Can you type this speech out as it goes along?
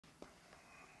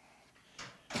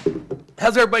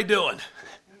How's everybody doing?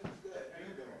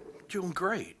 Doing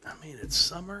great. I mean, it's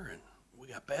summer and we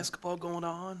got basketball going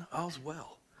on. All's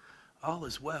well. All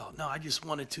is well. No, I just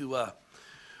wanted to,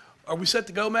 are we set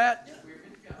to go, Matt?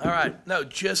 All right. No,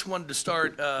 just wanted to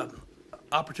start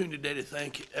opportunity today to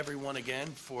thank everyone again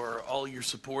for all your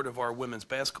support of our women's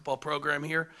basketball program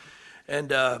here. And,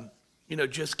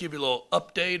 just give you a little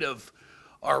update of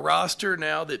our roster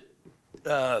now that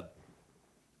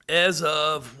as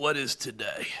of what is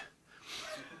today?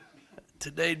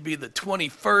 Today'd be the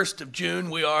 21st of June.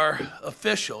 We are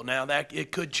official. Now that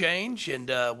it could change, and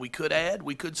we could add,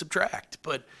 we could subtract,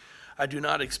 but I do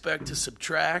not expect to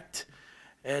subtract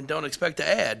and don't expect to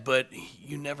add. But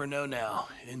you never know now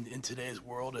in today's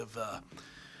world of a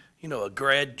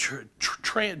grad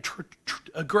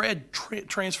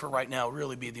transfer right now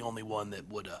really be the only one that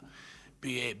would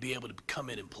be able to come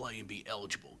in and play and be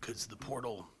eligible because the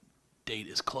portal date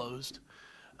is closed.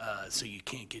 So you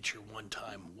can't get your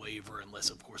one-time waiver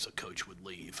unless, of course, a coach would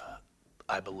leave,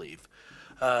 I believe.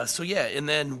 And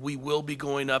then we will be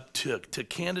going up to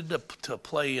Canada to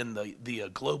play in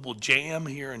the Global Jam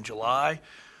here in July,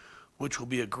 which will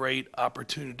be a great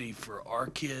opportunity for our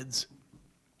kids,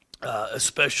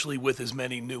 especially with as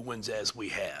many new ones as we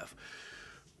have.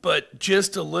 But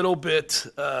just a little bit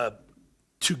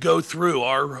to go through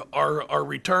our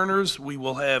returners. We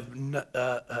will have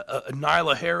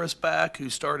Nyla Harris back,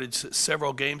 who started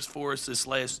several games for us this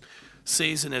last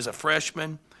season as a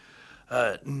freshman.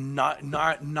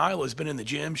 Nyla's been in the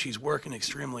gym. She's working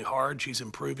extremely hard. She's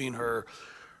improving her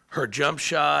jump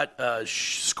shot,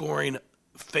 scoring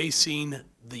facing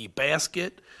the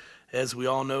basket. As we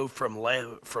all know from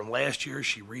last year,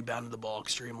 she rebounded the ball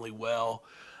extremely well.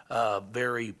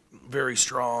 Very, very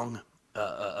strong.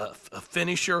 A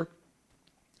finisher.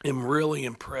 I'm really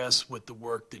impressed with the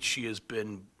work that she has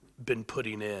been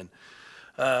putting in.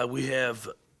 We have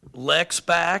Lex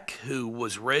back, who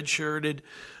was redshirted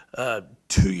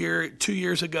 2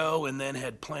 years ago, and then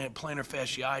had plantar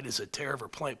fasciitis, a tear of her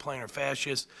plantar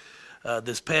fasciitis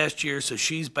this past year. So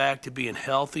she's back to being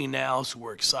healthy now. So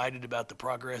we're excited about the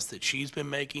progress that she's been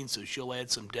making. So she'll add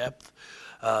some depth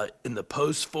in the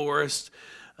post for us.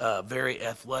 Very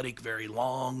athletic, very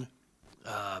long.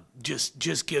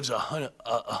 Just gives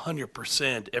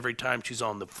 100% every time she's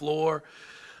on the floor.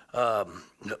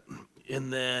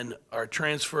 And then our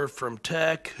transfer from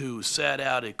Tech, who sat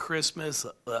out at Christmas,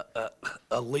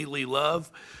 Lily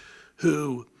Love,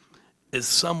 who is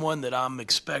someone that I'm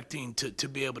expecting to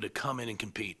be able to come in and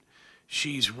compete.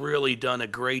 She's really done a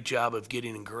great job of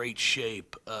getting in great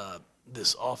shape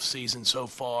this off season so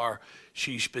far.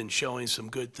 She's been showing some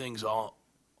good things on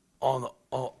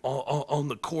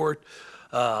the court.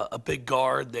 A big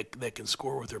guard that can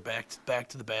score with her back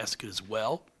to the basket as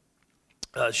well.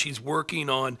 She's working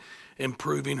on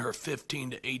improving her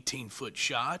 15 to 18-foot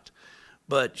shot,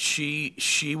 but she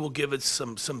will give it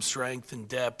some strength and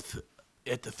depth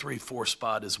at the 3-4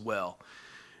 spot as well.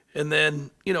 And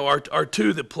then, our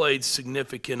two that played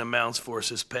significant amounts for us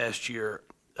this past year,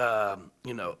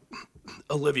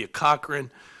 Olivia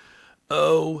Cochran,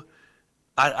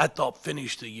 I thought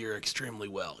finished the year extremely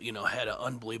well. Had an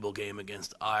unbelievable game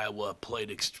against Iowa.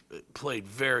 Played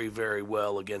very, very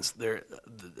well against their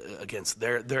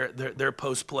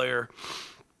post player,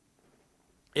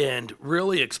 and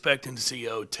really expecting to see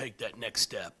take that next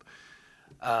step.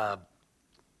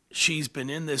 She's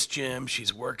been in this gym.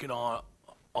 She's working on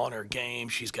her game.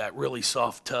 She's got really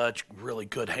soft touch, really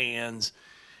good hands,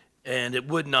 and it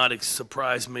would not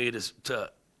surprise me to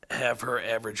have her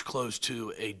average close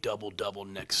to a double-double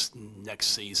next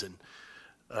season.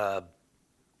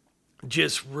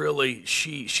 Just really,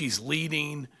 she's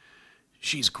leading,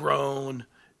 she's grown,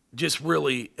 just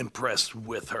really impressed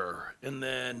with her. And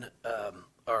then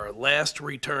our last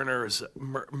returner is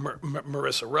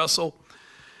Marissa Russell.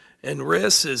 And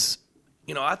Riss is,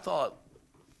 I thought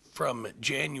from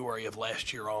January of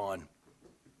last year on,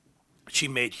 she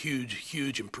made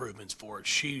huge improvements for it.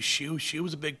 She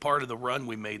was a big part of the run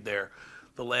we made there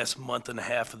the last month and a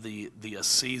half of the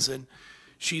season.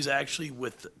 She's actually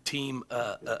with Team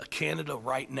Canada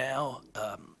right now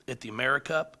at the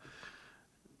AmeriCup,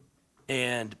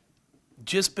 and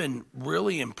just been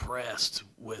really impressed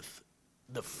with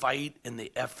the fight and the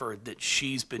effort that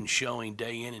she's been showing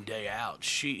day in and day out.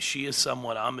 She is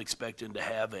someone I'm expecting to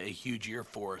have a huge year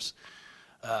for us.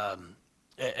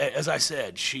 As I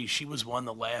said, she was one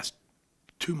the last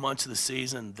 2 months of the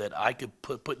season that I could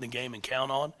put in the game and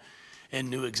count on, and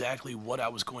knew exactly what I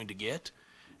was going to get.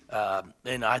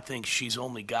 And I think she's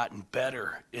only gotten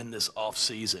better in this off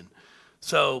season.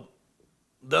 So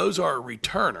those are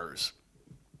returners.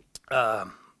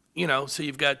 So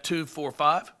you've got 2, 4,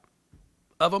 5.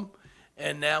 of them,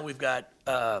 and now we've got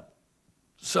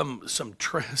some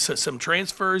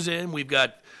transfers in. We've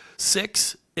got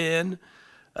 6 in.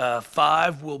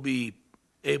 5 will be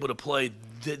able to play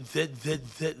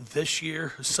this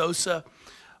year. Sosa,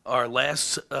 our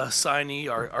last signee,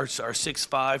 our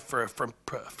 6'5"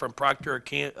 from Proctor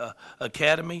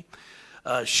Academy.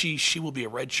 She will be a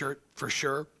redshirt for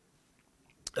sure.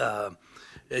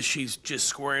 As she's just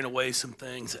squaring away some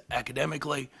things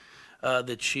academically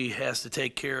that she has to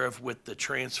take care of with the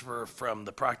transfer from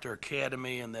the Proctor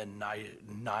Academy and then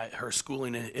her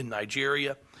schooling in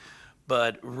Nigeria.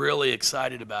 But really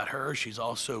excited about her. She's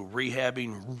also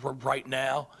rehabbing right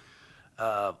now,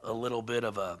 a little bit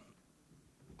of a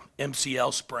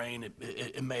MCL sprain,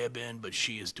 it may have been, but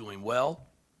she is doing well.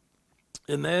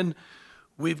 And then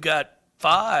we've got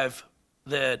 5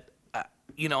 that,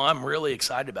 I'm really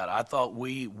excited about. I thought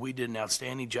we did an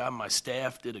outstanding job. My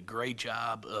staff did a great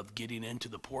job of getting into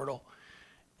the portal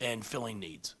and filling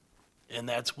needs. And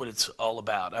that's what it's all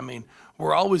about. I mean,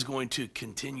 we're always going to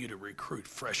continue to recruit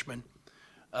freshmen,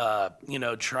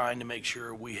 trying to make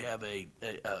sure we have a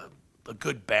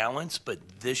good balance. But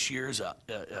this year's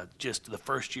just the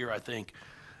first year, I think,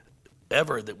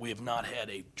 ever that we have not had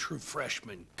a true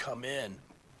freshman come in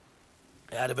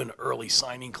out of an early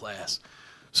signing class.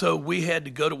 So we had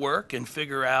to go to work and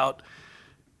figure out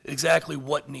exactly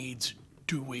what needs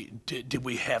did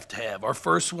we have to have. Our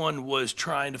first one was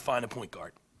trying to find a point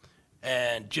guard,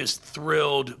 and just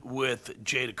thrilled with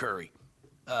Jada Curry.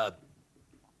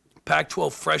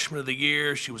 Pac-12 Freshman of the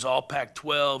Year. She was all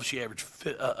Pac-12. She averaged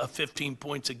 15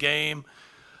 points a game.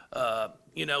 At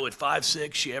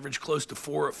 5'6", she averaged close to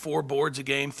four boards a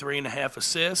game, 3.5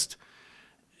 assists,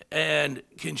 and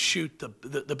can shoot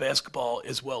the basketball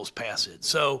as well as pass it.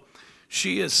 So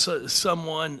she is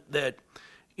someone that,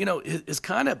 is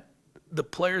kind of the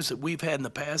players that we've had in the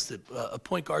past, that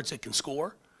point guards that can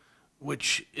score,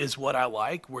 which is what I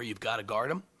like, where you've got to guard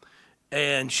them.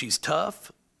 And she's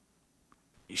tough.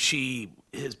 She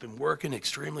has been working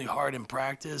extremely hard in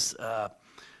practice.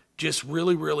 Just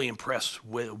really, really impressed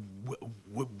with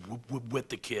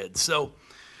the kids. So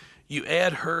you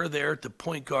add her there at the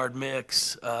point guard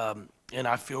mix, and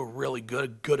I feel really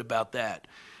good about that.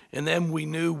 And then we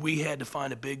knew we had to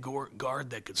find a big guard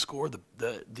that could score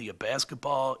the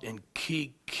basketball. And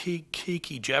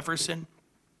Kiki Jefferson,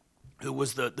 who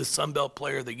was the Sun Belt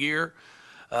Player of the Year,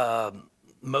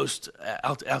 most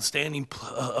outstanding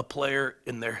player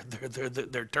in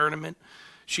their tournament.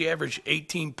 She averaged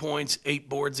 18 points, 8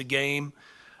 boards a game,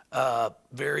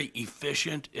 very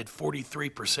efficient at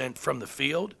 43% from the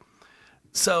field.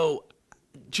 So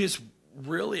just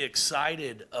really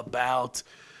excited about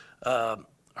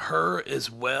her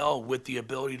as well, with the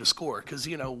ability to score. Because,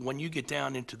 when you get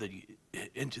down into the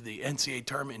NCAA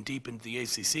tournament and deep into the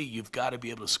ACC, you've got to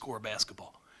be able to score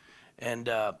basketball. And,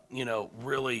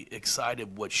 really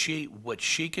excited what she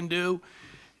can do.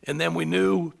 And then we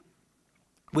knew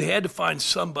we had to find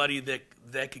somebody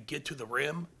that could get to the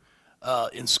rim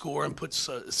and score and put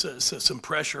some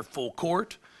pressure full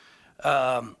court,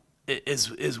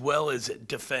 as well as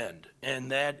defend.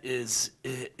 And that is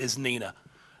Nina.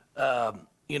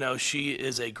 She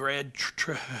is a grad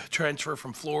transfer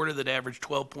from Florida that averaged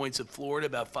 12 points at Florida,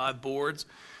 about 5 boards.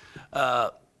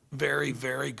 Very,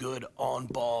 very good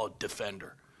on-ball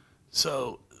defender.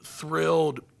 So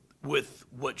thrilled with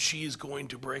what she's going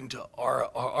to bring to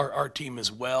our team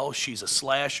as well. She's a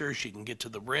slasher. She can get to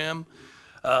the rim.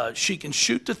 She can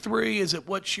shoot the 3. Is it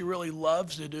what she really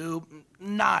loves to do?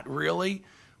 Not really,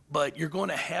 but you're going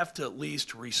to have to at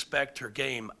least respect her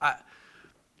game.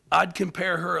 I'd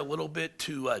compare her a little bit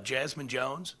to Jasmine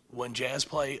Jones when Jazz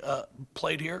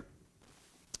played here.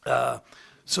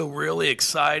 So really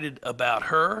excited about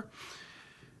her.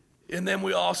 And then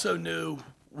we also knew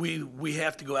we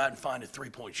have to go out and find a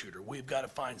three-point shooter. We've got to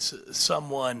find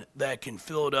someone that can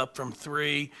fill it up from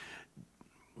 3.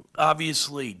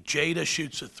 Obviously, Jada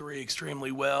shoots a 3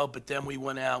 extremely well, but then we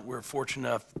went out. We're fortunate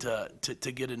enough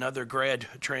to get another grad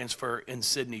transfer in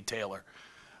Sydney Taylor.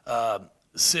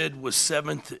 Sid was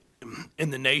 7th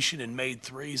in the nation and made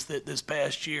 3s this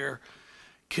past year.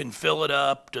 Can fill it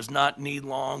up, does not need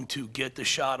long to get the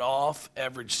shot off,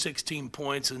 averaged 16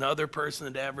 points. Another person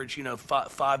that averaged,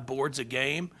 5 boards a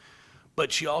game,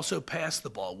 but she also passed the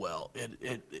ball well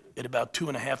at about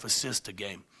 2.5 assists a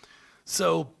game.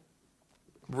 So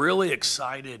really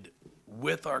excited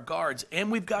with our guards, and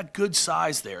we've got good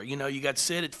size there. You got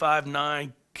Sid at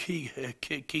 5'9",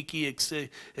 Kiki at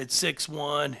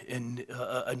 6'1",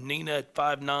 and Nina at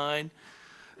 5'9".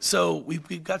 So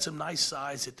we've got some nice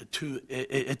size at the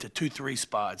 2-3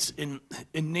 spots, and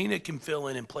Nina can fill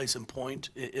in and play some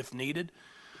point if needed.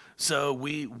 So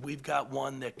we've got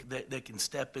one that can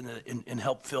step in and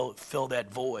help fill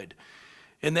that void.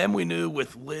 And then we knew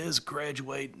with Liz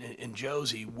graduating and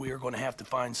Josie, we were going to have to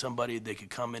find somebody that could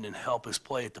come in and help us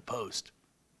play at the post.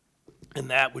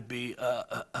 And that would be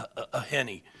a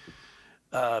Henny.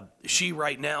 She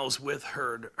right now is with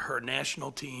her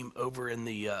national team over in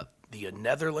the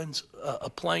Netherlands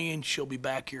playing. She'll be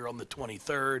back here on the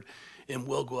 23rd, and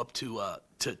we'll go up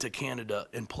to Canada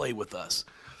and play with us.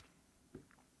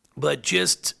 But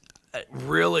just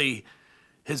really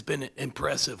has been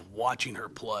impressive watching her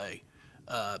play.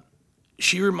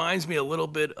 She reminds me a little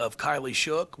bit of Kylie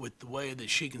Shook with the way that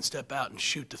she can step out and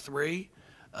shoot the three.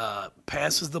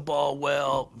 Passes the ball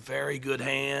well, very good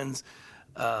hands.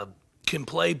 Can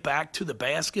play back to the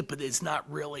basket, but it's not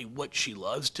really what she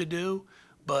loves to do.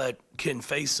 But can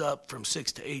face up from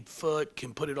 6 to 8 foot,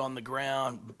 can put it on the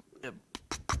ground,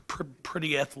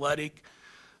 pretty athletic.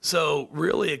 So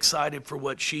really excited for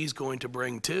what she's going to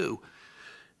bring too.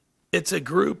 It's a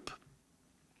group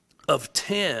of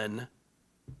 10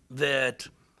 that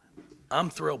I'm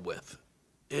thrilled with.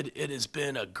 It has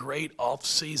been a great off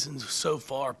season so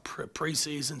far,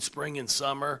 preseason, spring and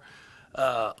summer.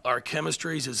 Our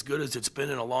chemistry is as good as it's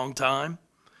been in a long time.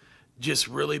 Just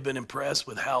really been impressed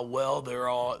with how well they're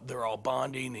all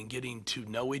bonding and getting to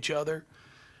know each other.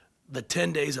 The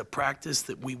 10 days of practice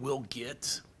that we will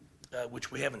get,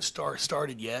 which we haven't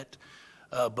started yet,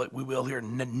 but we will here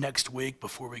next week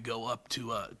before we go up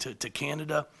to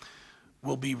Canada,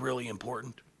 will be really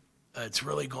important. It's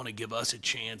really going to give us a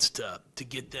chance to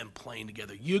get them playing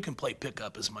together. You can play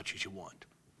pickup as much as you want.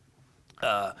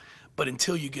 But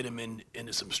until you get them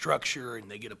into some structure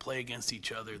and they get to play against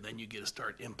each other, then you get to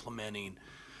start implementing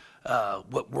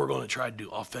what we're going to try to do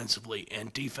offensively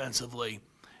and defensively.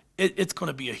 It's going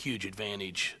to be a huge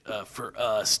advantage for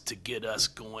us to get us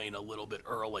going a little bit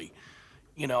early.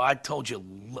 You know, I told you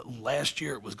last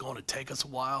year it was going to take us a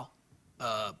while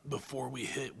before we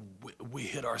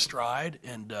hit our stride,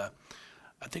 and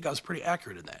I think I was pretty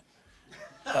accurate in that.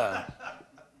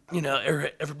 You know,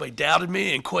 everybody doubted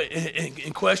me and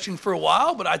questioned for a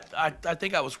while, but I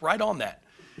think I was right on that.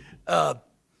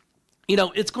 You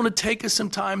know, it's going to take us some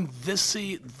time this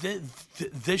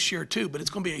year too, but it's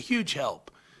going to be a huge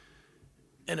help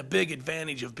and a big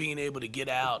advantage of being able to get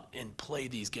out and play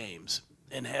these games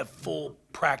and have full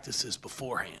practices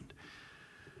beforehand.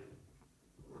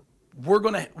 We're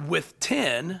going to, with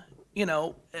 10, you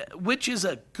know, which is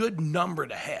a good number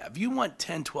to have. You want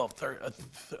 10, 12,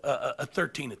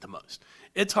 13 at the most.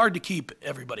 It's hard to keep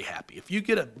everybody happy. If you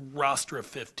get a roster of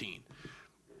 15,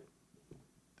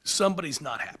 somebody's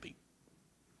not happy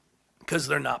because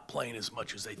they're not playing as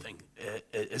much as they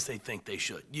think they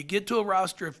should. You get to a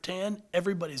roster of 10,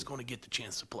 everybody's going to get the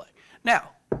chance to play. Now,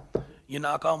 you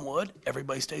knock on wood,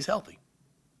 everybody stays healthy.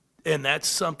 And that's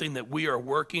something that we are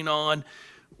working on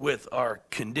with our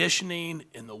conditioning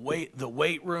in the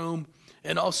weight room,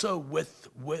 and also with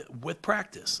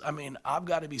practice. I mean, I've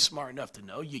got to be smart enough to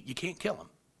know you can't kill them.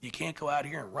 You can't go out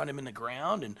here and run them in the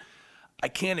ground, and I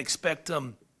can't expect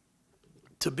them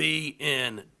to be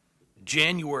in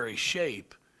January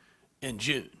shape in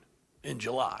June, in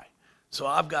July. So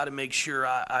I've got to make sure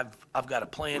I've got a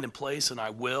plan in place, and I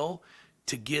will,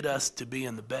 to get us to be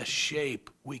in the best shape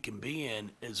we can be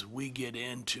in as we get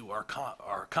into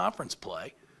our conference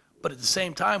play. But at the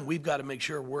same time, we've got to make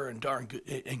sure we're in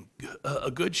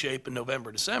a good shape in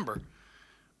November, December,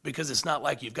 because it's not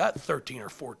like you've got 13 or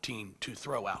 14 to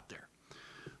throw out there.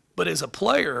 But as a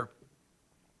player,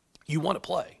 you want to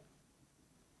play.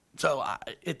 So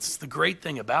it's the great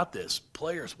thing about this.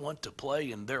 Players want to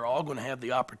play, and they're all going to have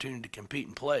the opportunity to compete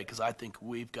and play, because I think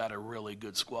we've got a really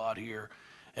good squad here,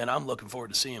 and I'm looking forward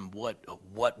to seeing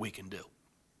what we can do.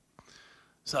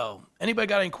 So anybody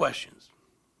got any questions?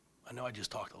 I know I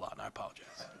just talked a lot, and I apologize.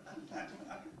 I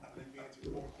think we answered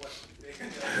more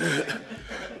questions.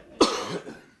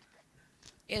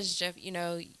 Yes, Jeff, you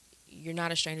know, you're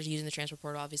not a stranger to using the transfer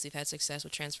portal. Obviously, you've had success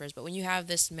with transfers. But when you have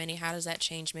this many, how does that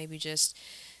change maybe just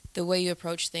the way you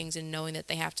approach things and knowing that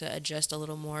they have to adjust a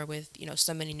little more with, you know,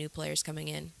 so many new players coming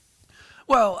in?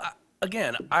 Well,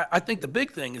 again, I think the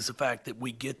big thing is the fact that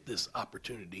we get this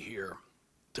opportunity here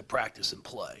to practice and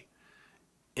play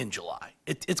in July.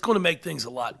 It's going to make things a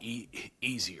lot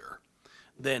easier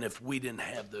than if we didn't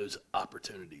have those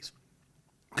opportunities,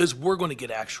 because we're going to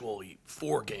get actually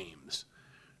 4 games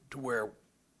to where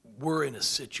we're in a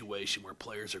situation where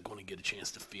players are going to get a chance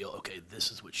to feel, okay,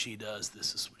 this is what she does,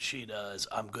 this is what she does,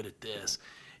 I'm good at this,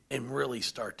 and really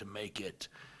start to make it,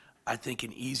 I think,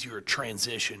 an easier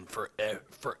transition for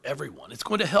everyone. It's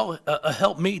going to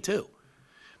help me too.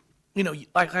 you know,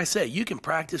 like I say, you can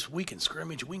practice, we can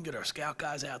scrimmage, we can get our scout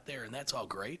guys out there, and that's all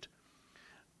great.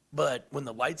 But when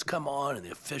the lights come on and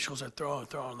the officials are throwing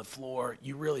on the floor,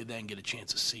 you really then get a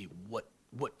chance to see what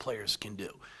players can do.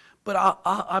 But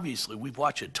obviously, we've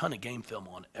watched a ton of game film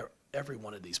on every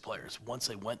one of these players once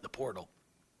they went in the portal.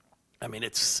 I mean,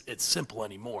 it's simple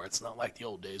anymore. It's not like the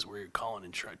old days where you're calling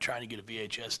and trying to get a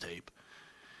VHS tape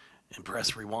and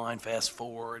press rewind, fast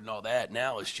forward, and all that.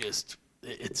 Now it's just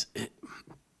it's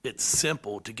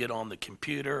simple to get on the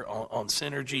computer on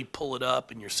Synergy, pull it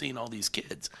up, and you're seeing all these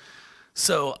kids.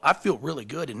 So I feel really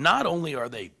good. And not only are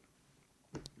they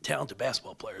talented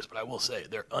basketball players, but I will say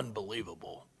they're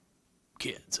unbelievable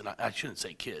kids. And I shouldn't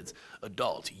say kids,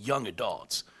 adults, young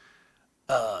adults.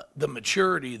 The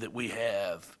maturity that we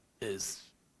have is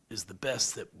the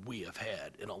best that we have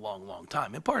had in a long, long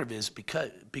time. And part of it is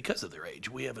because of their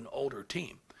age. We have an older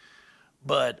team.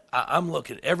 But I'm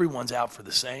looking, everyone's out for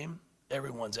the same.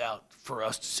 Everyone's out for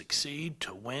us to succeed,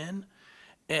 to win.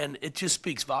 And it just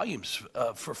speaks volumes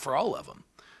for all of them.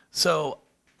 So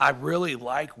I really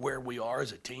like where we are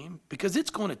as a team because it's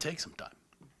going to take some time.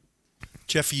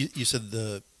 Jeff, you said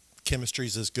the chemistry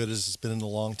is as good as it's been in a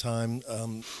long time.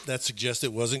 That suggests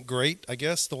it wasn't great, I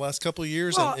guess, the last couple of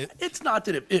years. Well, and it's not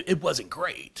that it wasn't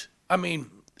great. I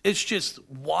mean, it's just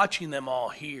watching them all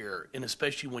here, and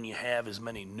especially when you have as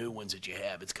many new ones that you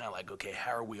have, it's kind of like, okay,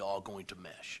 how are we all going to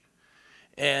mesh?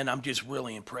 And I'm just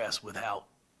really impressed with how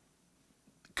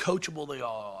coachable they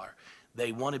all are.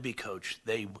 They want to be coached.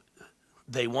 They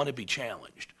want to be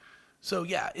challenged. So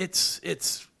yeah, it's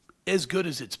as good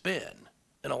as it's been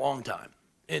in a long time,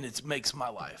 and it makes my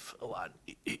life a lot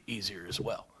easier as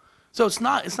well. So it's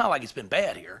not like it's been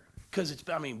bad here because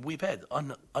we've had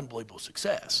unbelievable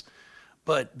success,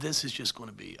 but this is just going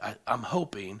to be I'm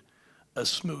hoping a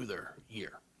smoother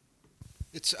year.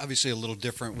 It's obviously a little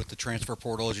different with the transfer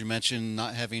portal, as you mentioned,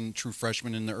 not having true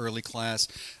freshmen in the early class.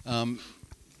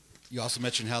 You also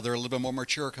mentioned how they're a little bit more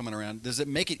mature coming around. Does it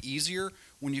make it easier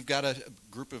when you've got a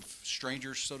group of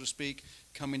strangers, so to speak,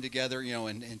 coming together,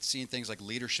 and seeing things like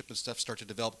leadership and stuff start to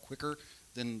develop quicker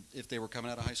than if they were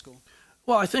coming out of high school?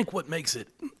 Well, I think what makes it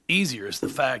easier is the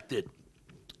fact that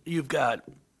you've got,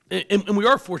 and we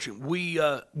are fortunate.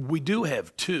 We do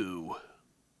have two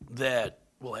that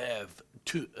will have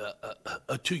 2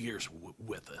 years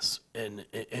with us,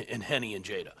 in Henny and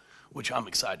Jada, which I'm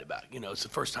excited about. It's the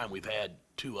first time we've had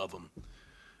two of them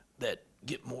that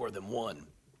get more than one.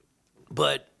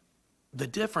 But the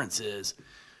difference is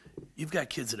you've got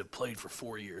kids that have played for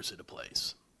 4 years at a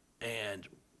place, and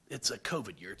it's a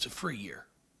COVID year. It's a free year.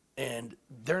 And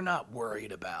they're not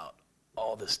worried about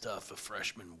all the stuff a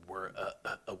freshman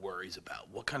worries about.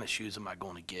 What kind of shoes am I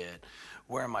going to get?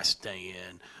 Where am I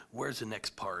staying? Where's the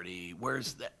next party?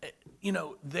 Where's that?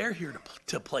 They're here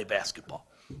to play basketball.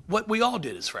 What we all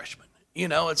did as freshmen.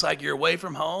 It's like you're away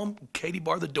from home, Katie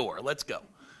bar the door, let's go.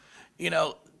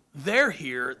 They're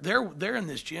here, they're in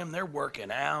this gym, they're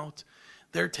working out,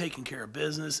 they're taking care of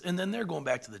business, and then they're going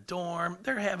back to the dorm.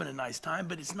 They're having a nice time,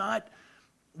 but it's not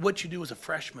what you do as a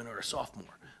freshman or a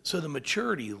sophomore. So the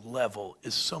maturity level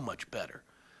is so much better.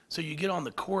 So you get on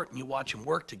the court and you watch them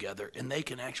work together, and they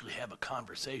can actually have a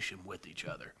conversation with each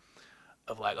other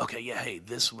of like, okay, yeah, hey,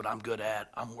 this is what I'm good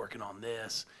at. I'm working on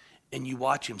this. And you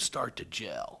watch them start to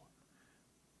gel.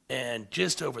 And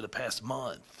just over the past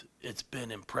month, it's been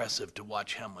impressive to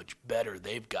watch how much better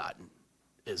they've gotten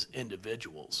as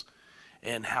individuals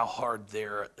and how hard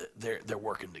they're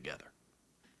working together.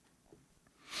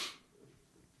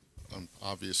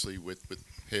 Obviously, with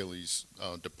Haley's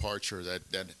departure,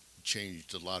 that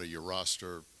changed a lot of your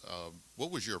roster.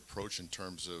 What was your approach in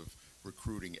terms of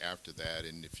recruiting after that?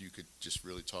 And if you could just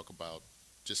really talk about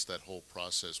just that whole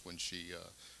process when she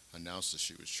announced that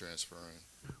she was transferring.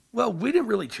 Well, we didn't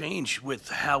really change with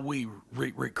how we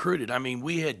recruited. I mean,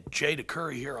 we had Jada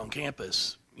Curry here on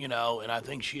campus, and I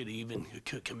think she had even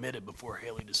committed before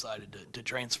Haley decided to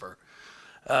transfer.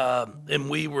 And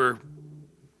we were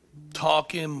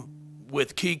talking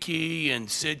with Kiki,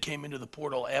 and Sid came into the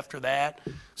portal after that.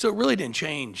 So it really didn't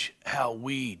change how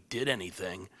we did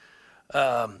anything.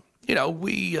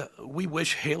 We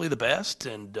wish Haley the best,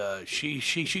 and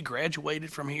she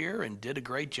graduated from here and did a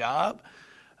great job.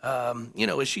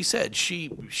 As she said, she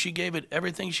gave it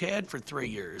everything she had for 3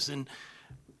 years, and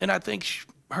I think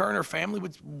her and her family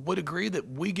would agree that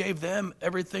we gave them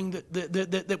everything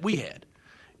that we had.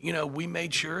 We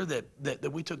made sure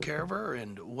that we took care of her,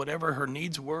 and whatever her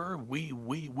needs were,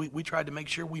 we tried to make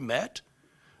sure we met,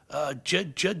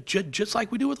 just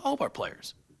like we do with all of our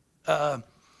players.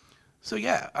 So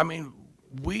yeah, I mean,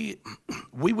 we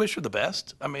wish her the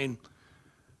best. I mean,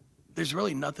 there's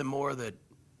really nothing more that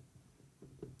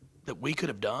that we could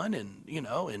have done, and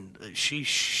and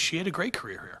she had a great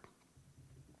career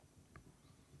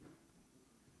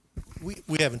here.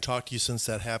 We haven't talked to you since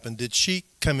that happened. Did she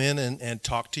come in and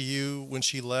talk to you when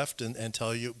she left and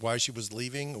tell you why she was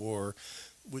leaving, or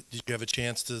did you have a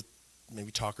chance to maybe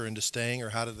talk her into staying, or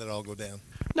how did that all go down?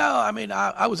 No, I mean,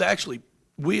 I was actually,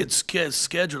 we had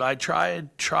scheduled, I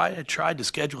tried to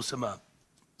schedule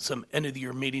some end of the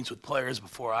year meetings with players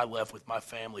before I left with my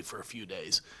family for a few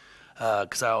days.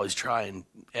 Because I always try and,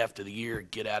 after the year,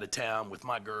 get out of town with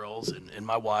my girls and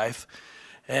my wife.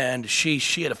 And she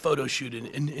had a photo shoot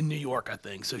in New York, I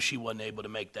think, so she wasn't able to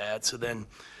make that. So then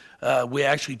we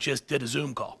actually just did a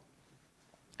Zoom call.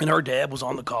 And her dad was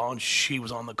on the call, and she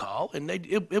was on the call. And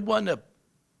it wasn't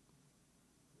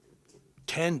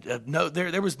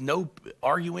there was no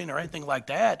arguing or anything like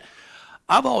that.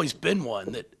 I've always been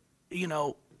one that,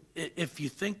 if you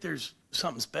think there's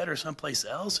something's better someplace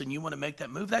else and you want to make that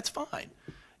move, that's fine.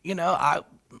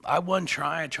 I wasn't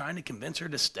trying to convince her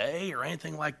to stay or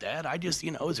anything like that. I just,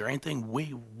 is there anything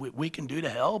we can do to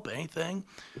help? Anything?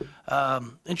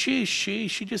 And she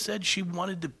just said she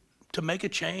wanted to make a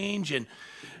change, and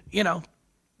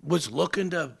was looking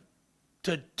to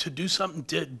do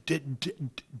something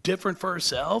different for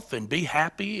herself and be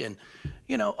happy, and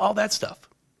all that stuff.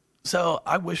 So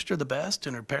I wished her the best,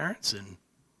 and her parents, and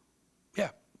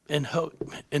and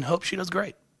hope she does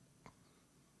great.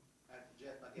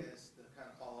 Jeff, I guess to kind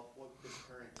of follow up with this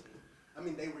current team, I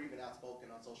mean, they were even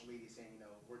outspoken on social media saying,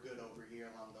 we're good over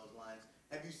here along those lines.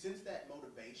 Have you sensed that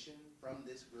motivation from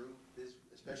this group,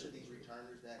 especially these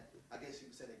returners, that I guess you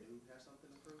could say they do have something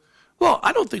to prove? Well,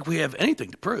 I don't think we have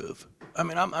anything to prove. I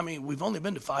mean, we've only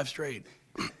been to 5 straight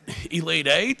Elite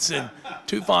Eights and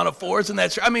 2 Final Fours, and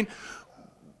that's. I mean,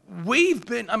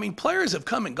 players have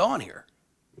come and gone here.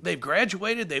 They've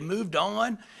graduated, they moved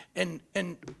on, and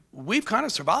we've kind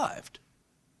of survived.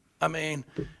 I mean,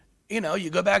 you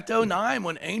go back to 2009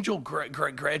 when Angel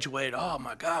graduated. Oh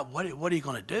my God, what are you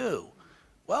going to do?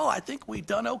 Well, I think we've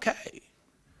done okay.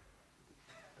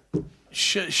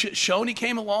 Shoney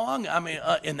came along. I mean,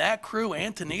 in that crew,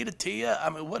 Antonita, Tia. I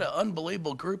mean, what an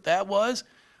unbelievable group that was.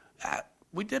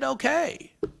 We did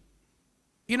okay.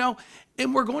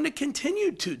 And we're going to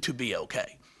continue to be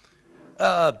okay.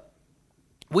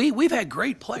 We've had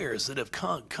great players that have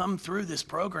come through this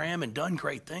program and done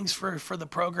great things for the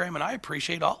program, and I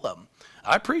appreciate all of them.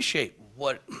 I appreciate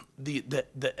what the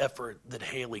effort that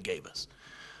Haley gave us.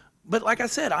 But like I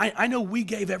said, I know we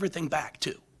gave everything back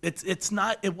too.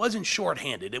 It wasn't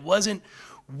shorthanded. It wasn't,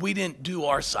 we didn't do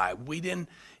our side. We didn't,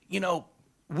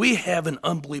 we have an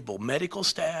unbelievable medical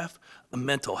staff, a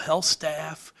mental health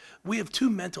staff. We have 2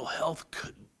 mental health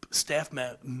staff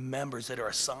members that are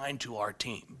assigned to our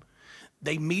team.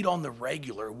 They meet on the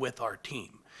regular with our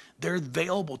team. They're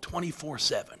available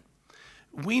 24/7.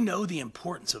 We know the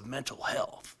importance of mental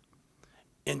health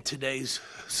in today's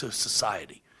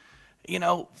society.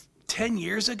 10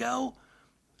 years ago,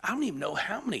 I don't even know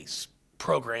how many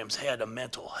programs had a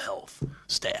mental health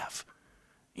staff.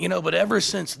 But ever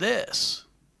since this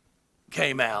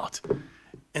came out,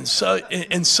 and so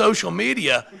in social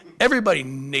media, everybody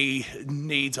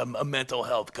needs a mental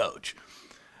health coach.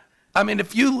 I mean,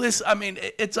 if you listen,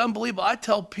 it's unbelievable. I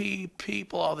tell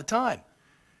people all the time,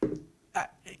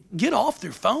 get off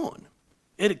their phone.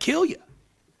 It'll kill you.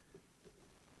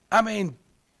 I mean,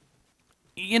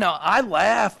 I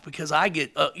laugh because I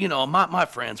get, my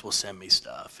friends will send me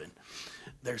stuff, and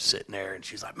they're sitting there, and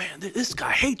she's like, man, this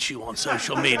guy hates you on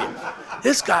social media.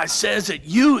 This guy says that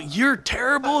you're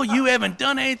terrible, you haven't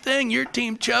done anything, your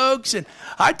team chokes. And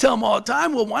I tell them all the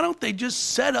time, well, why don't they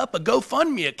just set up a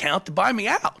GoFundMe account to buy me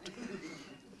out?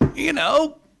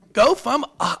 GoFundMe,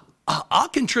 I'll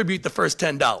contribute the first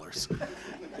 $10.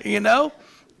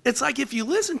 It's like, if you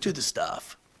listen to the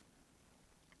stuff,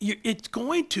 it's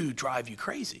going to drive you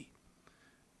crazy.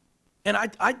 And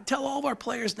I tell all of our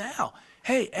players now,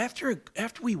 hey, after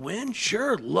we win,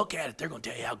 sure, look at it. They're going to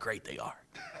tell you how great they are.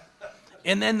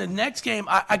 And then the next game,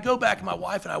 I go back to my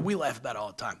wife and we laugh about it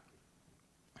all the time.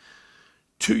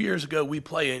 2 years ago, we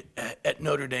played at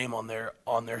Notre Dame on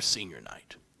their senior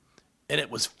night. And it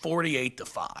was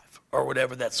 48-5, or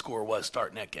whatever that score was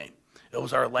starting that game. It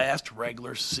was our last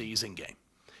regular season game.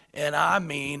 And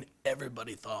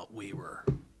everybody thought we were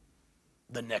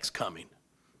the next coming.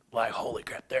 Like, holy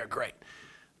crap, they're great.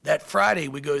 That Friday,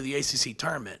 we go to the ACC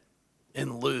tournament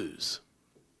and lose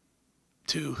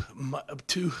to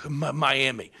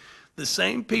Miami. The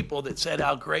same people that said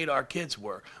how great our kids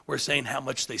were saying how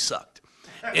much they sucked.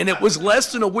 And it was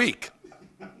less than a week.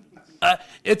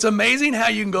 It's amazing how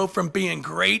you can go from being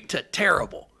great to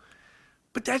terrible.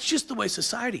 But that's just the way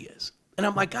society is. And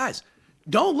I'm like, guys,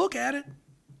 don't look at it.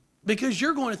 because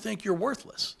you're going to think you're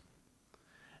worthless.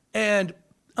 And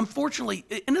unfortunately,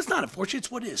 and it's not unfortunate,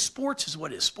 it's what it is. Sports is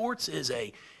what it is. Sports is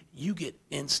you get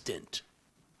instant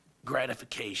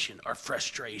gratification or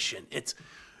frustration. It's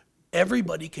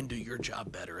everybody can do your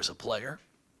job better as a player.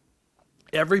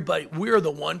 We're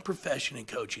the one profession in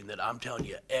coaching that I'm telling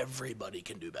you, everybody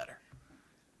can do better.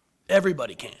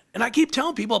 Everybody can. And I keep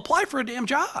telling people, apply for a damn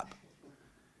job.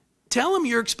 Tell them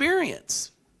your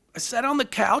experience. I sat on the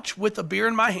couch with a beer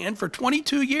in my hand for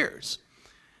 22 years,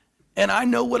 and I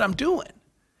know what I'm doing.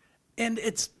 And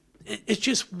it's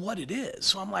just what it is.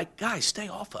 So I'm like, guys, stay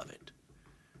off of it.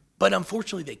 But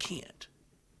unfortunately, they can't.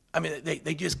 I mean,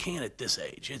 they just can't at this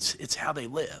age. It's how they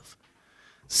live.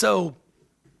 So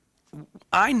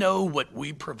I know what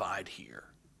we provide here.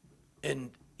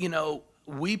 And,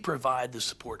 we provide the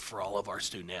support for all of our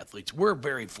student athletes. We're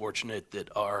very fortunate that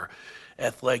our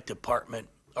athletic department,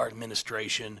 our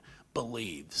administration,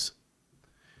 believes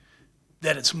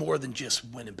that it's more than just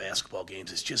winning basketball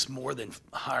games. It's just more than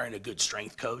hiring a good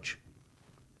strength coach.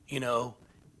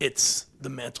 It's the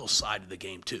mental side of the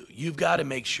game too. You've got to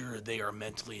make sure they are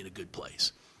mentally in a good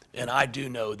place. And I do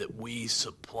know that we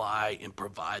supply and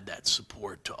provide that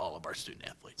support to all of our student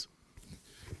athletes.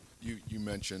 You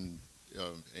mentioned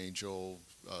Angel,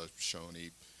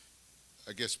 Shoney.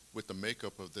 I guess with the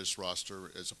makeup of this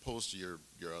roster, as opposed to your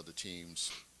other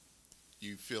teams,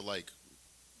 you feel like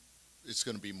it's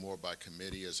going to be more by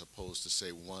committee as opposed to,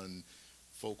 say, one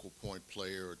focal point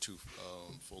player or two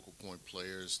focal point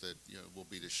players that will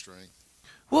be the strength?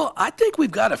 Well, I think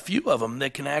we've got a few of them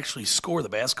that can actually score the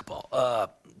basketball.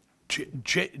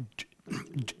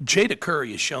 Jada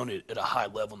Curry has shown it at a high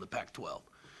level in the Pac-12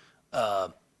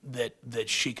 that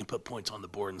she can put points on the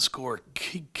board and score.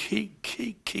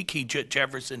 Kiki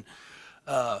Jefferson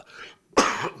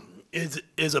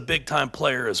is a big time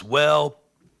player as well,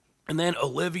 and then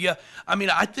Olivia. I mean,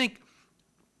 I think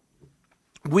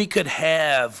we could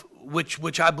have,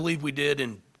 which I believe we did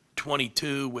in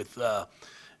 22 with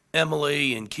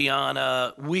Emily and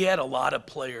Kiana. We had a lot of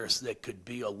players that could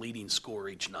be a leading scorer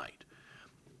each night.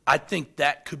 I think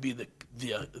that could be the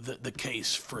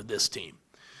case for this team.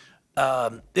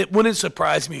 It wouldn't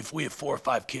surprise me if we have 4 or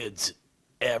 5 kids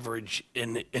average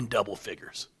in double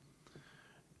figures,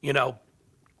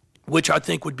 which I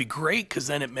think would be great because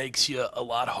then it makes you a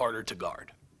lot harder to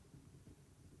guard.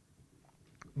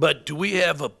 But do we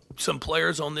have some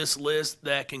players on this list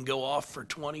that can go off for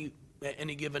 20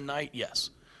 any given night? Yes.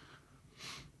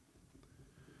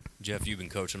 Jeff, you've been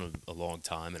coaching a long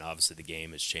time, and obviously the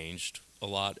game has changed a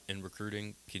lot in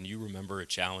recruiting. Can you remember a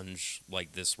challenge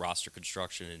like this roster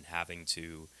construction and having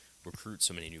to recruit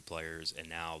so many new players, and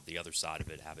now the other side of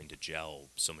it, having to gel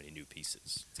so many new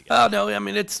pieces together? Oh, no, I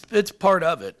mean, it's part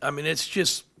of it. I mean, it's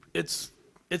just it's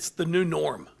the new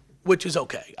norm, which is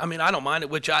okay. I mean, I don't mind it,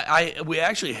 which we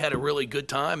actually had a really good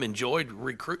time, enjoyed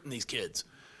recruiting these kids.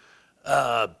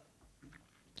 I'd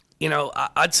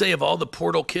say of all the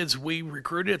portal kids we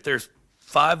recruited, if there's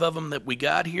 5 of them that we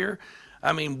got here,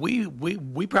 I mean,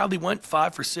 we probably went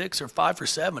 5 for 6 or 5 for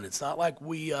 7. It's not like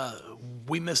we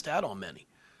missed out on many.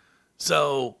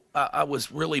 So I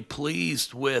was really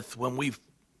pleased with when we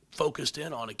focused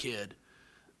in on a kid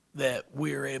that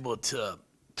we were able to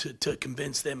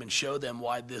convince them and show them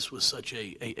why this was such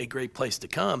a great place to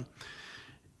come.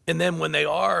 And then when they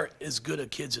are as good a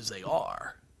kids as they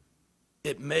are,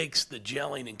 it makes the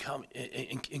gelling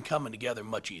and coming together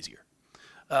much easier.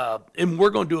 And we're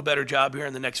going to do a better job here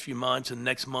in the next few months and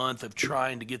next month of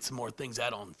trying to get some more things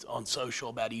out on social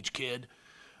about each kid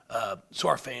so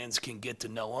our fans can get to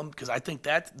know them. Because I think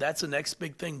that's the next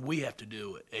big thing we have to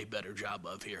do a better job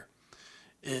of here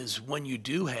is when you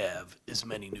do have as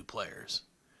many new players,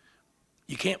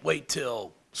 you can't wait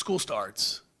till school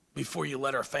starts before you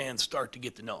let our fans start to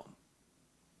get to know them.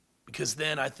 Because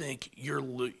then I think you're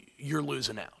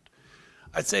losing out.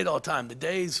 I say it all the time, the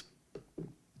days,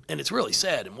 and it's really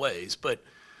sad in ways, but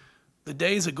the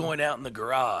days of going out in the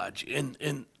garage,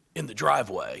 in the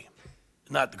driveway,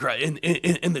 not the garage,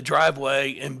 in the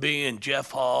driveway and being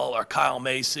Jeff Hall or Kyle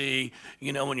Macy,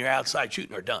 when you're outside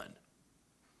shooting are done.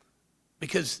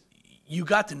 Because you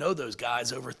got to know those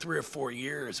guys over 3 or 4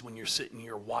 years when you're sitting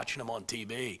here watching them on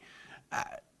TV.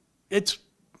 It's,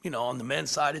 on the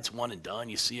men's side, it's one and done.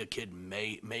 You see a kid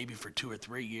maybe for 2 or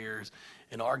 3 years.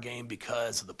 In our game,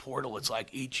 because of the portal, it's like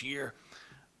each year.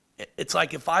 It's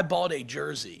like if I bought a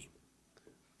jersey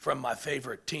from my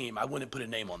favorite team, I wouldn't put a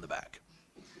name on the back.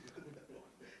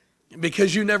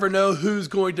 Because you never know who's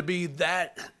going to be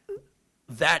that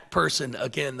person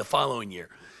again the following year.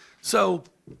 So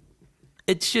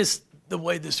it's just the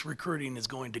way this recruiting is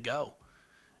going to go.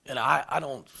 And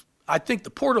I think the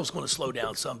portal's going to slow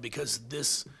down some because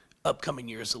this upcoming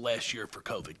year is the last year for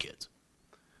COVID kids.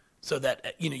 So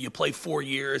that, you play 4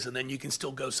 years and then you can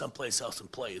still go someplace else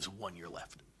and play as 1 year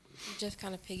left. Just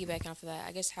kind of piggybacking off of that,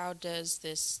 I guess how does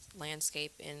this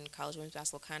landscape in college women's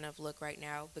basketball kind of look right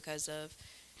now because of,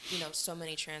 so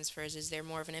many transfers? Is there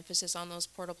more of an emphasis on those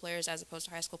portal players as opposed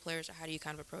to high school players, or how do you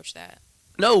kind of approach that?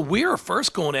 No, we are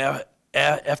first going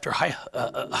after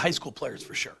high school players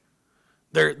for sure.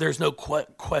 There's no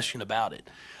question about it.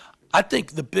 I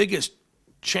think the biggest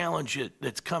challenge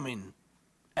that's coming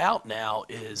out now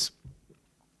is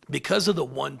because of the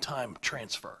one-time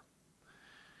transfer.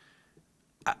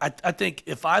 I think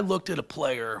if I looked at a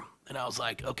player and I was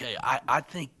like, okay, I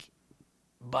think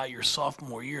by your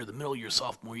sophomore year, the middle of your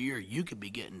sophomore year, you could be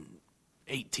getting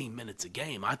 18 minutes a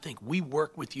game. I think we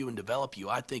work with you and develop you.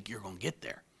 I think you're going to get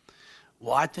there.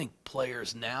 Well, I think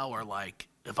players now are like,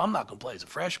 if I'm not going to play as a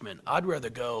freshman, I'd rather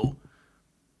go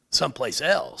someplace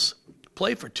else,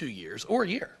 play for 2 years or a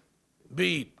year,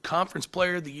 be conference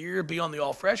player of the year, be on the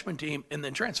all-freshman team, and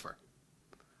then transfer.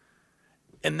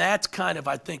 And that's kind of,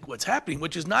 I think, what's happening,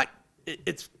 which is not –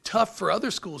 it's tough for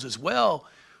other schools as well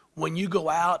when you go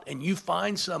out and you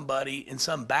find somebody in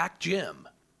some back gym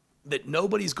that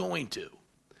nobody's going to,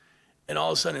 and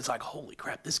all of a sudden it's like, holy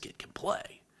crap, this kid can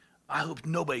play. I hope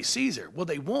nobody sees her. Well,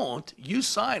 they won't. You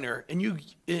sign her, and you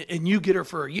get her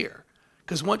for a year.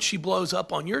 Because once she blows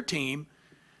up on your team,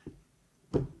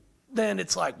 then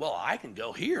it's like, well, I can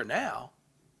go here now.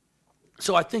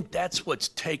 So I think that's what's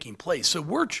taking place. So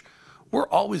we're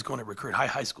always going to recruit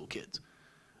high school kids.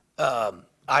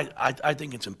 I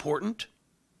think it's important,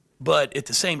 but at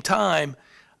the same time,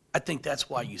 I think that's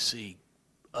why you see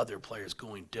other players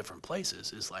going different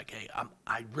places. Is like, hey,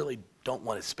 I really don't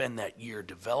want to spend that year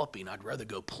developing. I'd rather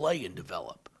go play and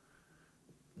develop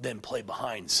than play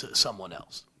behind someone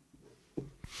else.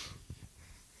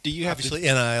 Do you have Obviously,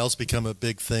 NIL's become a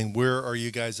big thing. Where are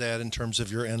you guys at in terms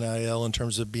of your NIL, in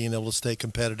terms of being able to stay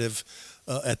competitive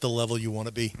at the level you want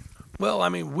to be? Well, I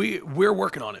mean, we're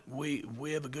working on it.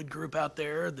 We have a good group out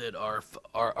there that our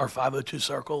 502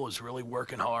 circle is really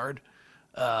working hard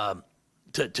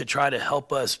to try to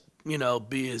help us,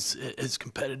 be as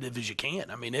competitive as you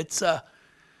can. I mean, it's a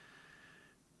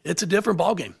different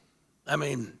ballgame. I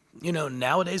mean,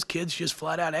 nowadays kids just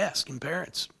flat out asking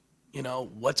parents,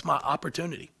 what's my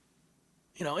opportunity?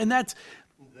 And that's.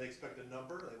 Do they expect a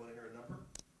number? They want to hear a number?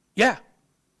 Yeah.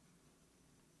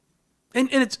 And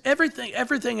it's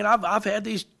everything. And I've had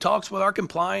these talks with our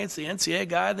compliance, the NCAA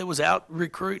guy that was out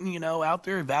recruiting, out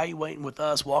there evaluating with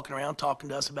us, walking around talking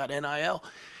to us about NIL.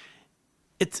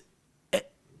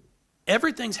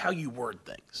 Everything's how you word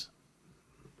things.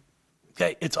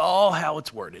 Okay, it's all how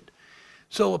it's worded.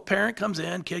 So a parent comes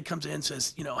in, kid comes in,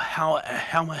 says, how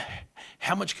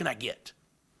much can I get?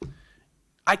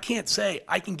 I can't say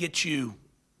I can get you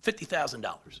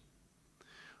 $50,000.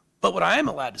 But what I am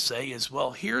allowed to say is,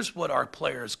 well, here's what our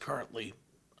players currently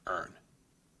earn.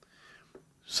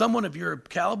 Someone of your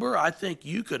caliber, I think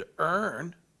you could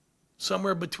earn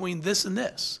somewhere between this and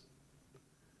this.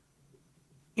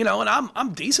 And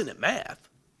I'm decent at math.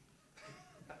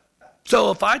 So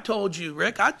if I told you,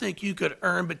 Rick, I think you could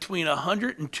earn between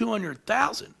 100 and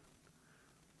 200,000.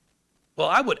 Well,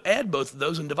 I would add both of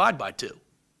those and divide by 2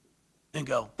 and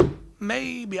go,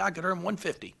 maybe I could earn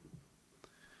 150.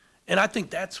 And I think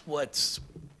that's what's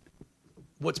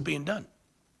being done.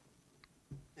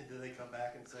 And do they come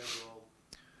back and say, well,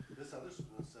 this other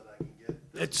school said I can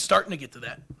get this? It's starting to get to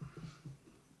that.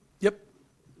 Yep.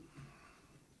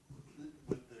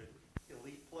 With the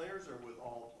elite players or with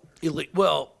all players?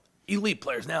 Elite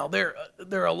players. Now, there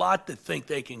are a lot that think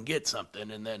they can get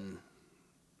something, and then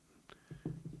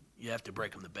you have to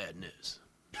break them the bad news.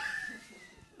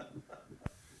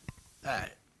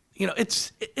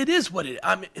 It is what it is.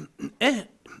 I mean,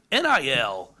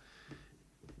 NIL,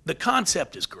 the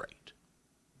concept is great.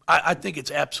 I think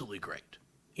it's absolutely great.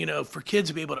 For kids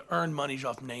to be able to earn money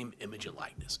off name, image, and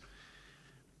likeness.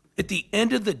 At the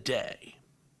end of the day,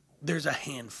 there's a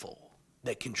handful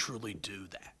that can truly do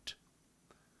that.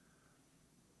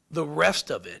 The rest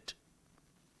of it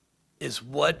is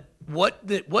what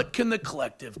can the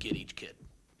collective get each kid?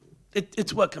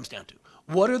 It's what it comes down to.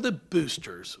 What are the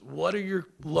boosters? What are your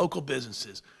local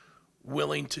businesses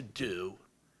willing to do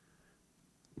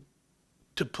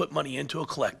to put money into a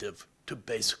collective to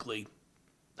basically,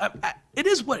 it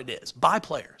is what it is, buy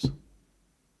players.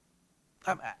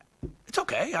 It's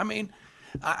okay. I mean,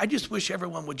 I just wish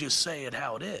everyone would just say it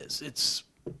how it is.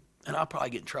 And I'll probably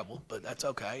get in trouble, but that's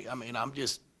okay. I mean, I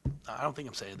don't think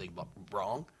I'm saying anything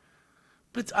wrong,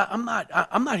 but I'm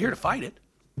not here to fight it.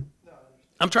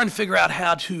 I'm trying to figure out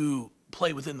how to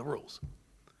play within the rules.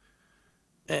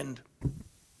 And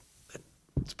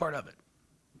It's part of it.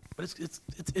 But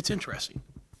it's interesting.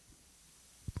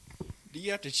 Do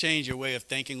you have to change your way of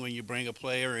thinking when you bring a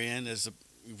player in?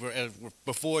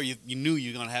 Before you knew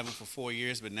you were going to have them for 4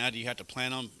 years, but now do you have to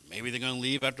plan on maybe they're going to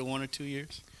leave after 1 or 2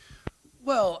 years?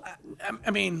 Well,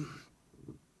 I mean,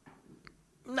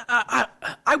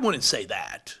 I wouldn't say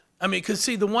that. I mean, because,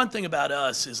 see, the one thing about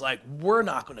us is, like, we're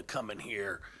not going to come in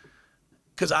here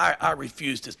because I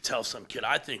refuse to tell some kid,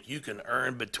 I think you can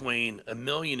earn between $1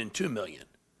 million and $2 million.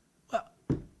 Well,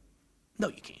 no,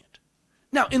 you can't.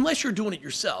 Now, unless you're doing it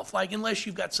yourself, like unless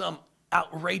you've got some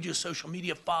outrageous social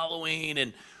media following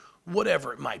and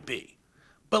whatever it might be.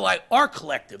 But like our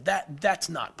collective, that's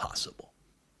not possible.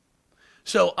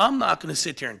 So I'm not going to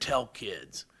sit there and tell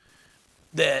kids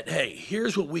that, hey,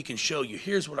 here's what we can show you.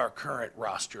 Here's what our current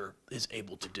roster is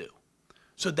able to do.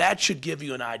 So that should give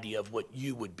you an idea of what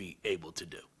you would be able to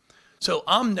do. So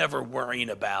I'm never worrying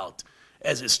about,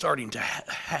 as it's starting to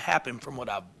happen from what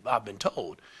I've been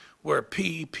told, where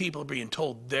people are being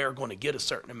told they're going to get a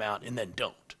certain amount and then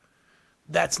don't.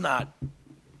 That's not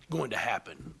going to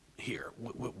happen here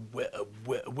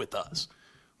with us,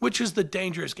 which is the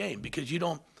dangerous game because you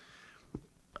don't.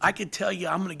 I could tell you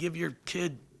I'm going to give your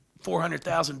kid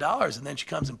 $400,000 and then she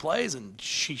comes and plays and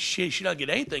she doesn't get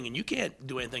anything and you can't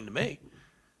do anything to me,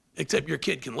 except your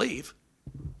kid can leave.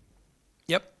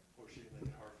 Yep. Or she can make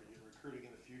it hard for you recruiting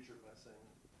in the future by saying.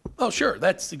 Oh, sure.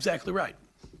 That's exactly right.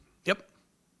 Yep.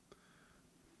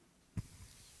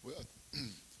 Well,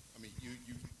 I mean, you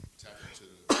tap into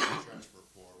the transfer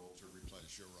portal to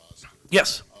replenish your roster.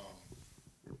 Yes.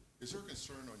 Is there a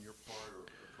concern on your part or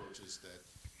approaches that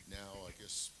now, I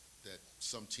guess, that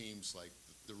some teams like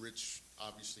the rich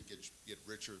obviously get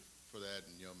richer for that,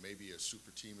 and maybe a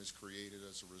super team is created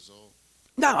as a result?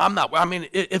 No, I'm not. I mean,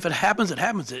 if it happens, it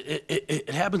happens. It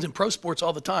happens in pro sports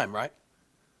all the time, right?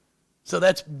 So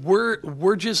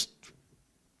we're just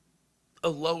a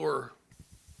lower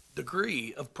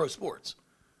degree of pro sports.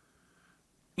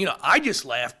 I just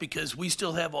laugh because we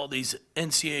still have all these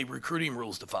NCAA recruiting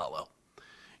rules to follow.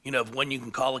 Of when you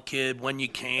can call a kid, when you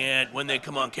can't, when they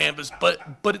come on campus, but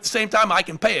at the same time, I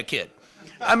can pay a kid.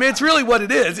 I mean, it's really what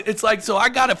it is. It's like, so I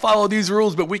got to follow these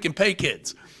rules, but we can pay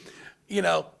kids.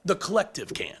 The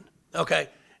collective can, okay?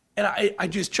 And I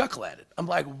just chuckle at it. I'm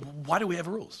like, why do we have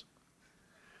rules?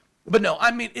 But no, I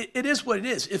mean, it is what it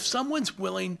is. If someone's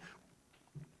willing,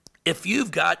 if you've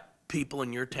got people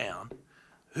in your town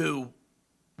who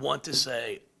want to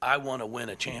say, I want to win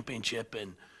a championship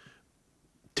in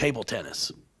table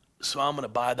tennis, so I'm going to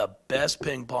buy the best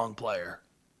ping pong player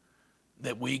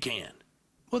that we can,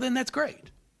 well, then that's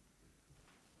great.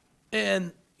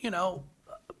 And,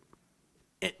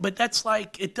 but that's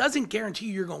like, it doesn't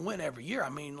guarantee you're going to win every year. I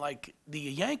mean, like the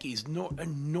Yankees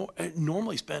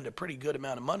normally spend a pretty good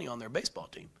amount of money on their baseball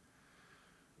team,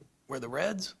 where the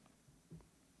Reds,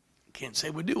 can't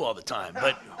say we do all the time,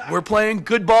 but we're playing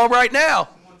good ball right now.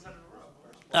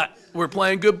 We're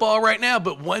playing good ball right now,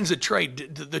 but when's the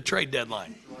trade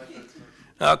deadline?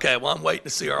 Okay, well, I'm waiting to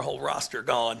see our whole roster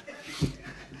gone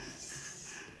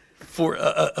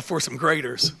for some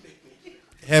graders.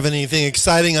 Have anything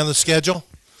exciting on the schedule?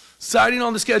 Exciting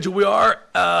on the schedule. We are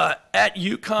at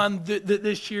UConn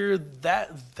this year.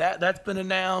 That's been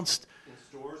announced. In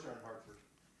stores or in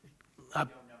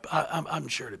Hartford? I'm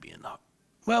sure to be in.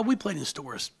 Well, we played in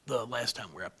stores the last time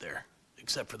we were up there,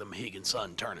 except for the Mohegan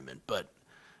Sun tournament. But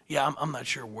yeah, I'm not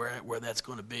sure where that's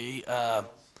going to be.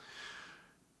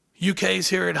 UK's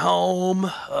here at home.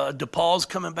 DePaul's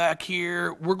coming back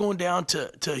here. We're going down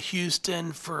to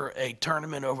Houston for a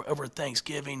tournament over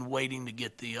Thanksgiving, waiting to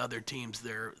get the other teams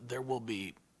there. There will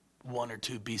be 1 or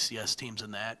 2 BCS teams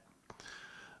in that.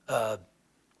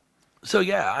 So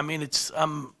yeah, I mean, it's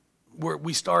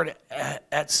we started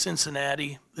at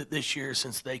Cincinnati this year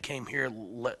since they came here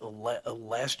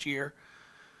last year.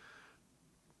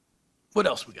 What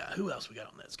else we got? Who else we got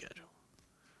on that schedule?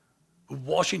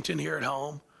 Washington here at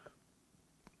home.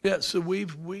 Yeah, so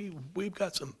we've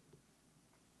got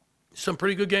some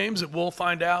pretty good games that we'll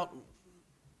find out,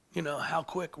 how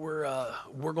quick we're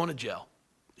going to gel,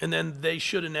 and then they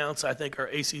should announce, I think, our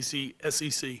ACC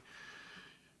SEC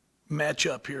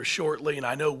matchup here shortly, and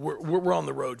I know we're on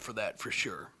the road for that for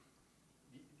sure.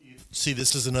 See,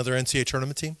 this is another NCAA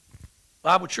tournament team?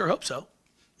 I would sure hope so.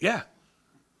 Yeah.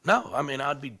 No, I mean,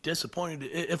 I'd be disappointed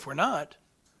if we're not.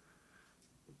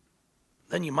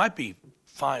 Then you might be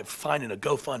finding a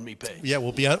GoFundMe page. Yeah,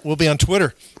 we'll be on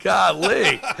Twitter.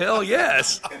 Golly, hell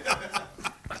yes.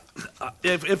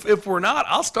 If we're not,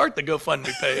 I'll start the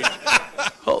GoFundMe page.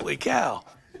 Holy cow!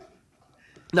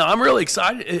 No, I'm really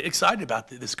excited about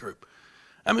this group.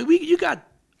 I mean, you got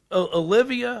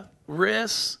Olivia,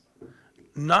 Riss,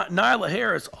 Nyla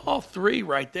Harris, all three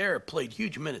right there played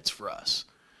huge minutes for us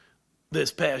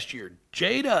this past year.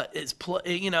 Jada is,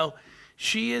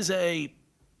 she is a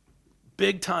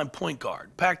big-time point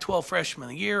guard. Pac-12 Freshman of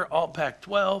the Year, all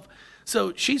Pac-12.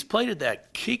 So she's played at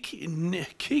that.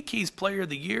 Kiki's Player of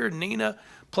the Year. Nina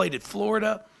played at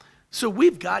Florida. So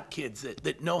we've got kids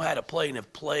that know how to play and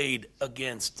have played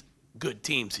against good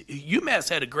teams. UMass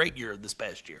had a great year this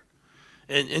past year.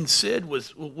 And Sid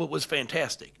was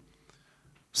fantastic.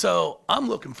 So I'm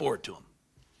looking forward to him.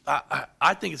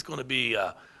 I think it's going to be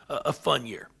a fun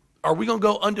year. Are we going to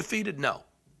go undefeated? No.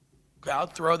 I'll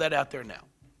throw that out there now.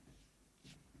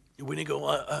 We didn't go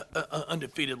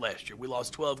undefeated last year. We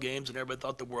lost 12 games, and everybody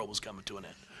thought the world was coming to an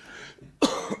end.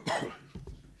 But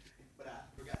I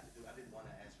forgot to do, I didn't want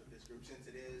to ask with this group, since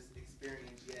it is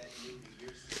experience yet, new to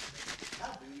your system,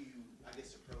 how do you, I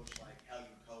guess, approach, like, how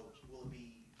you coach? Will it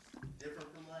be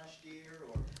different from last year?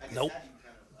 Or, I guess, Nope. how do you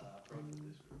kind of approach with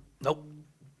this group? Nope.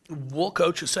 We'll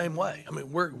coach the same way. I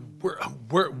mean, we're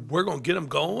going to get them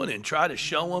going and try to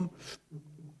show them,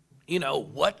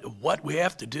 what we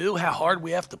have to do, how hard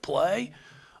we have to play,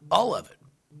 all of it.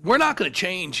 We're not going to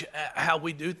change how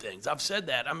we do things. I've said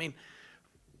that. I mean,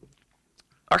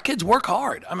 our kids work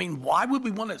hard. I mean, why would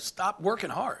we want to stop working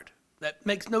hard? That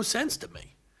makes no sense to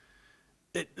me.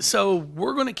 So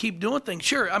we're going to keep doing things.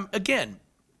 Sure, again,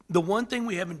 the one thing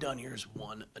we haven't done here is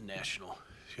won a national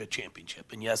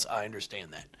championship. And yes, I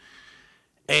understand that.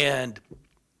 And,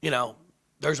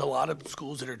 there's a lot of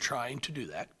schools that are trying to do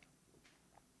that.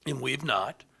 And we've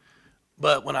not.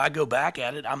 But when I go back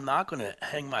at it, I'm not going to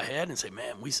hang my head and say,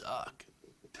 man, we suck.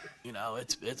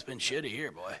 It's been shitty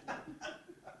here, boy.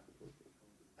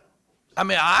 I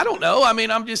mean, I don't know. I mean,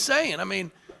 I'm just saying. I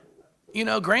mean,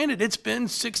 granted, it's been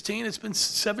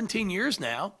 17 years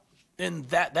now, and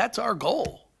that's our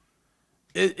goal,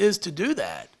 is to do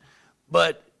that.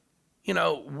 But,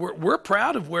 we're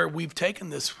proud of where we've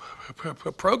taken this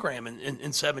program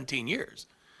in 17 years.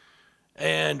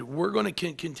 And we're going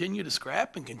to continue to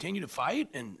scrap and continue to fight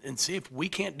and see if we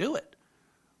can't do it.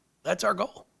 That's our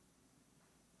goal.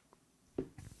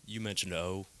 You mentioned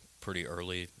O pretty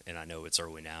early, and I know it's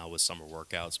early now with summer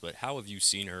workouts, but how have you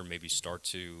seen her maybe start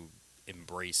to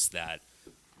embrace that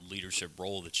leadership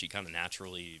role that she kind of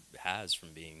naturally has from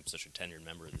being such a tenured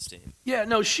member of this team? Yeah,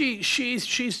 no,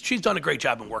 she's done a great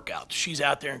job in workouts. She's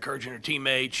out there encouraging her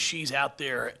teammates. She's out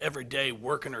there every day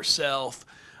working herself.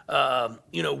 We're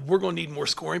going to need more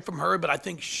scoring from her, but I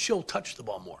think she'll touch the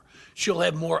ball more. She'll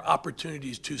have more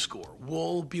opportunities to score.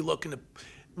 We'll be looking to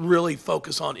really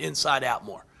focus on inside out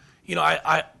more.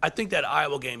 I think that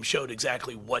Iowa game showed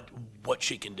exactly what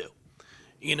she can do.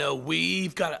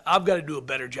 I've got to do a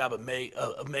better job of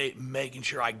making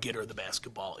sure I get her the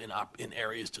basketball in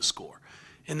areas to score.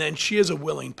 And then she is a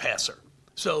willing passer.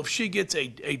 So if she gets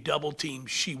a double team,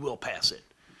 she will pass it.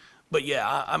 But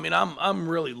yeah, I'm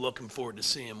really looking forward to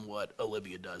seeing what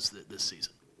Olivia does this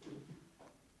season.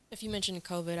 If you mentioned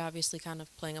COVID, obviously kind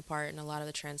of playing a part in a lot of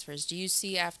the transfers, do you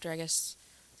see after, I guess,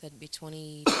 that'd be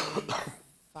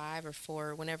 2025 or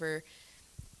 4, whenever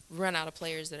we run out of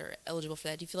players that are eligible for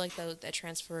that, do you feel like that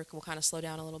transfer will kind of slow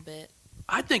down a little bit?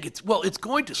 I think it's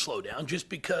going to slow down just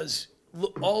because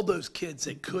all those kids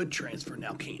that could transfer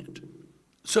now can't.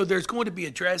 So there's going to be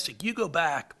a drastic, you go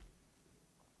back,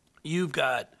 you've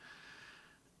got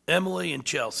Emily and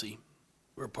Chelsea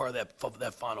were part of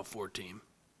that Final Four team.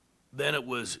 Then it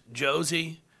was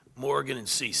Josie, Morgan, and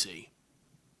Cece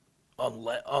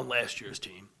on last year's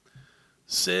team.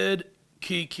 Sid,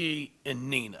 Kiki, and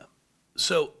Nina.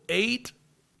 So 8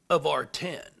 of our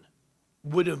 10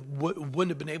 wouldn't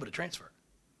have been able to transfer.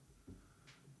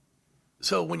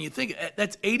 So when you think,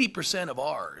 that's 80% of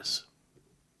ours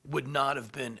would not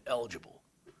have been eligible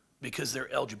because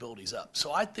their eligibility's up.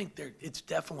 So I think it's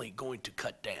definitely going to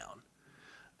cut down.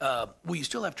 Will you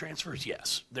still have transfers?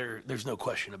 Yes. There's no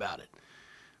question about it.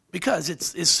 Because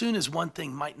it's as soon as one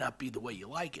thing might not be the way you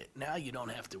like it, now you don't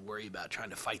have to worry about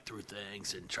trying to fight through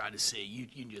things and try to see. You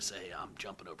can just say, hey, I'm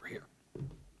jumping over here.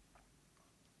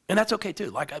 And that's okay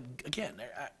too. Like, I'm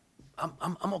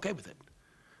okay with it.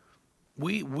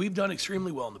 We've done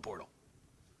extremely well in the portal.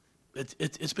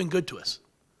 It's been good to us.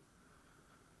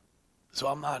 So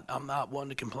I'm not one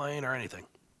to complain or anything.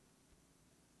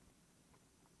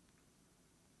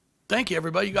 Thank you,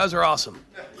 everybody. You guys are awesome.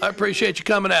 I appreciate you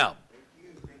coming out.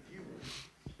 Thank you.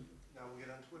 Now we'll get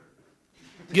on Twitter.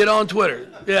 Get on Twitter.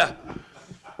 Yeah.